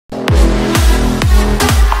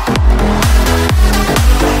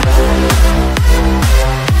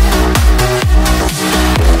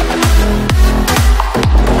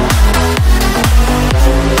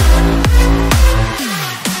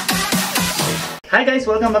Hi guys,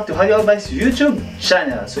 welcome back to Hayobay's YouTube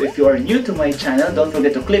channel. So if you are new to my channel, don't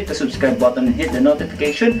forget to click the subscribe button and hit the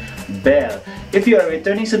notification bell. If you are a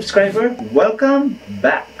returning subscriber, welcome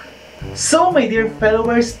back. So my dear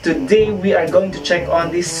followers, today we are going to check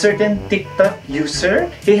on this certain TikTok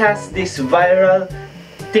user. He has this viral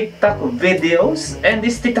TikTok videos, and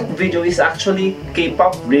this TikTok video is actually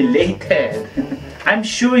K-pop related. I'm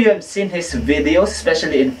sure you have seen his videos,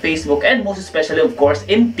 especially in Facebook and most especially of course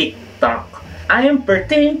in TikTok. I am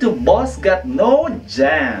pertaining to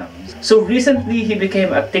bosgotnojams. So recently he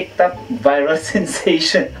became a TikTok viral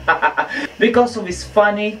sensation because of his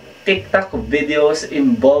funny TikTok videos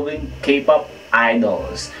involving K-pop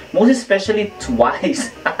idols, most especially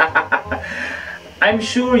Twice. I'm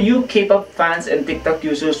sure you K-pop fans and TikTok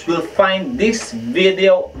users will find this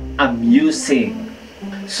video amusing.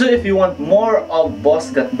 So if you want more of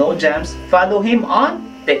bosgotnojams, follow him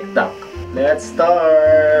on TikTok. Let's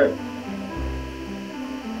start!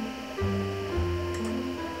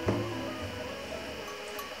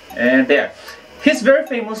 And there. He's very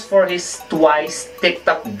famous for his Twice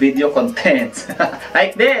TikTok video content.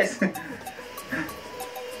 Like this.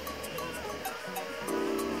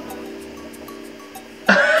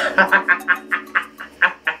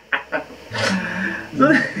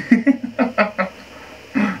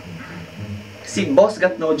 See,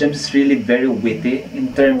 bosgotnojams is really very witty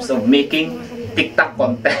in terms of making TikTok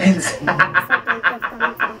contents.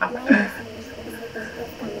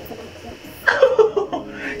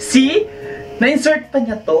 See? Na-insert pa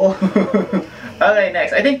niya to. Okay,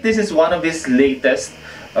 next. I think this is one of his latest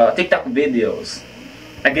TikTok videos.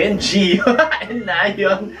 Again, G and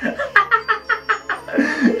Nayon.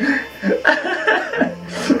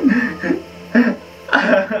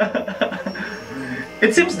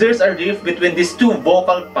 It seems there's a rift between these two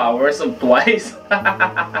vocal powers of Twice.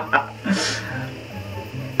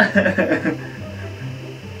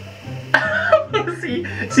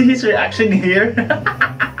 See his reaction here.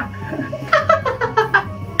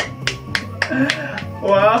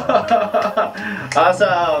 Wow!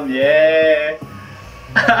 Awesome! Yeah!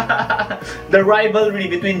 The rivalry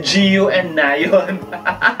between GU and Nayon.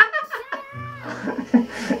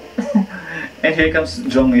 And here comes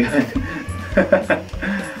Jonghyun.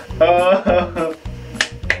 Oh,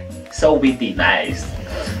 so witty, nice.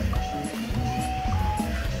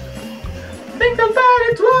 Think about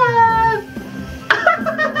it once.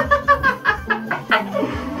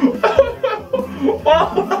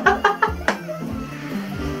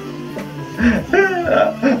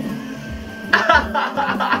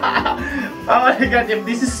 Oh my god, if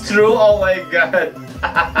this is true, oh my god.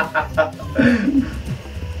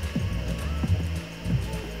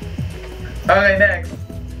 Okay, next.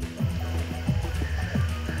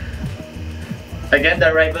 Again,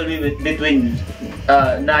 the rivalry between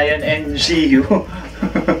Nayon and GU.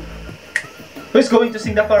 Who's going to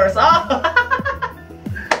sing the chorus? Oh!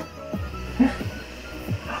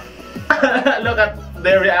 Look at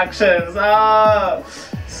their reactions. Oh!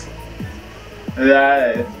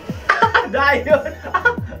 Right. Nayon!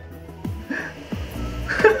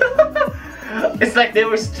 It's like they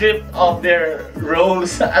were stripped of their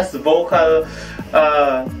roles as vocal,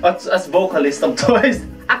 as vocalist of Twice.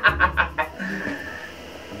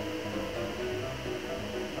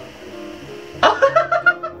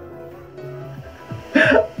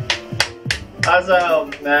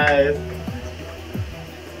 Awesome, nice.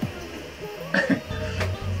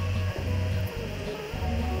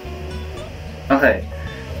 Okay.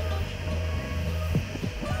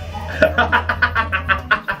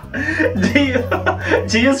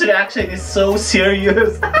 Gio's reaction is so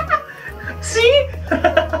serious. See?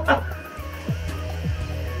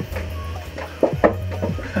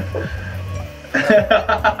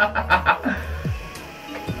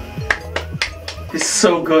 He's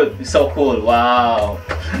so good. He's so cool. Wow.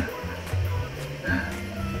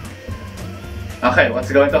 Okay,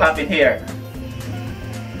 what's going to happen here?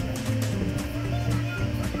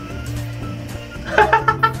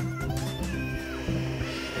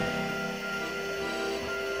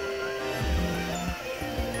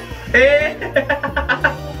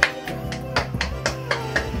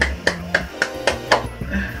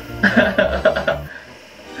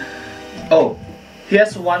 Oh, he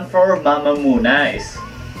has one for Mamamoo, nice.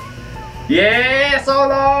 Yeah,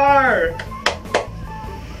 Solar!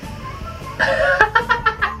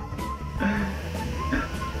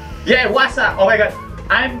 Yeah, what's up? Oh my god,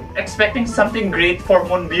 I'm expecting something great for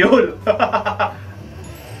Moonbyul.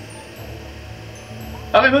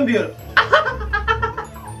 Okay, Moonbyul.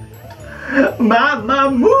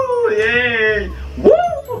 Mamamoo! Yay! Woo!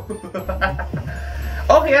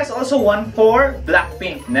 Oh, he has also one for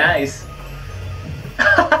Blackpink. Nice.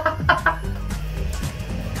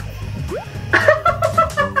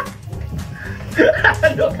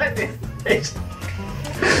 Look at this face.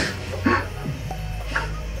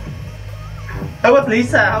 How about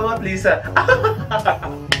Lisa? How about Lisa?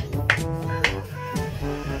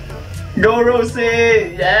 Go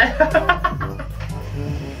Rosie! Yeah!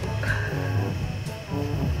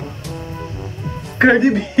 Cardi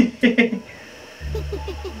B!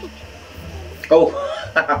 Oh!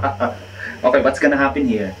 Okay, what's gonna happen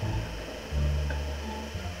here?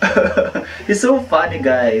 He's so funny,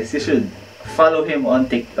 guys. You should follow him on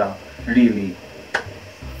TikTok. Really.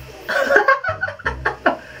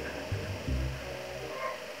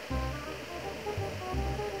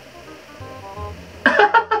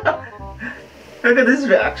 Look at his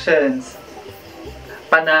reactions.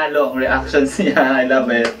 Panalo ang reactions niya. I love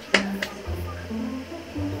it.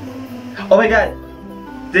 Oh my god!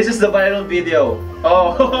 This is the viral video.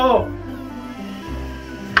 Oh!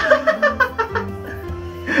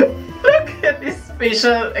 Look at his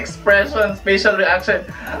facial expression, facial reaction.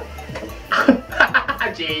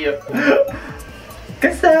 Gio.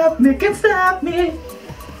 Can't stop me, can't stop me.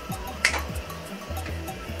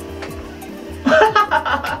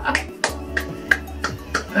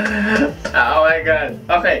 Oh my god.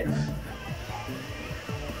 Okay.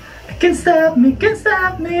 Can't stop me, can't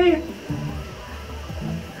stop me.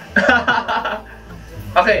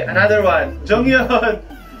 Okay, another one. Jonghyun.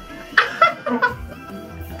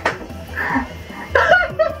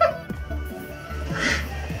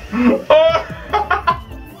 Oh.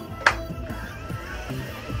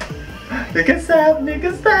 You can stop me, you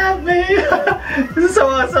can stop me. This is so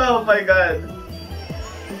awesome, oh my god.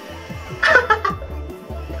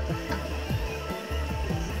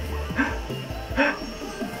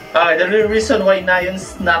 The real reason why Nayeon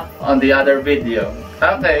snapped on the other video.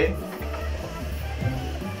 Okay.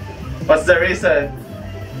 What's the reason?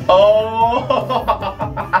 Oh!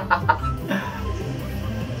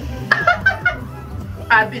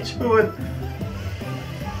 Attitude!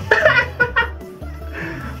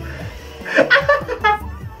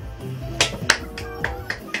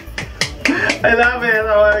 I love it!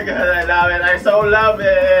 Oh my god, I love it! I so love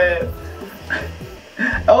it!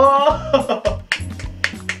 Oh!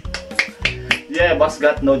 Yeah,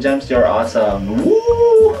 bosgotnojams, you're awesome!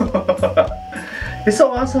 Woo! He's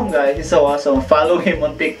so awesome, guys. He's so awesome. Follow him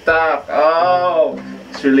on TikTok. Oh,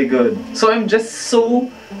 it's really good. So I'm just so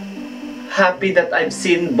happy that I've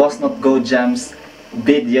seen bosgotnojams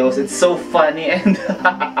videos. It's so funny and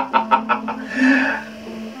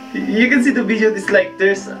you can see the video. It's like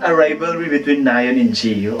there's a rivalry between Nayeon and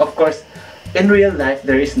Jiu. Of course, in real life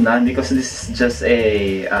there is none because this is just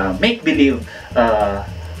a make-believe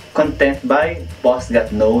content by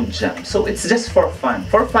bosgotnojams. So it's just for fun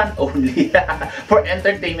only, for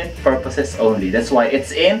entertainment purposes only. That's why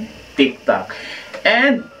it's in TikTok.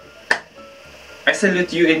 And I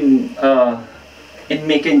salute you in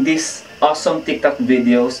making these awesome TikTok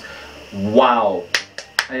videos. Wow,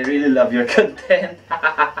 I really love your content.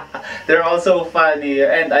 They're also funny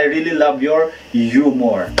and I really love your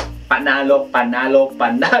humor. Panalo, panalo,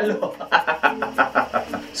 panalo.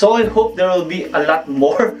 So I hope there will be a lot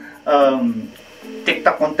more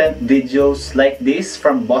TikTok content videos like this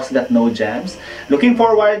from bosgotnojams. Looking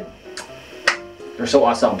forward. You're so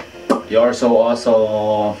awesome. You're so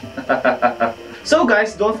awesome. So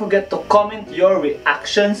guys, don't forget to comment your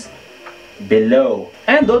reactions below.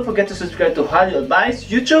 And don't forget to subscribe to Hallyu Advice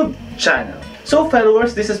YouTube channel. So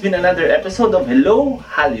followers, this has been another episode of Hello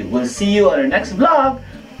Hallyu. We'll see you on our next vlog.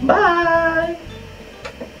 Bye!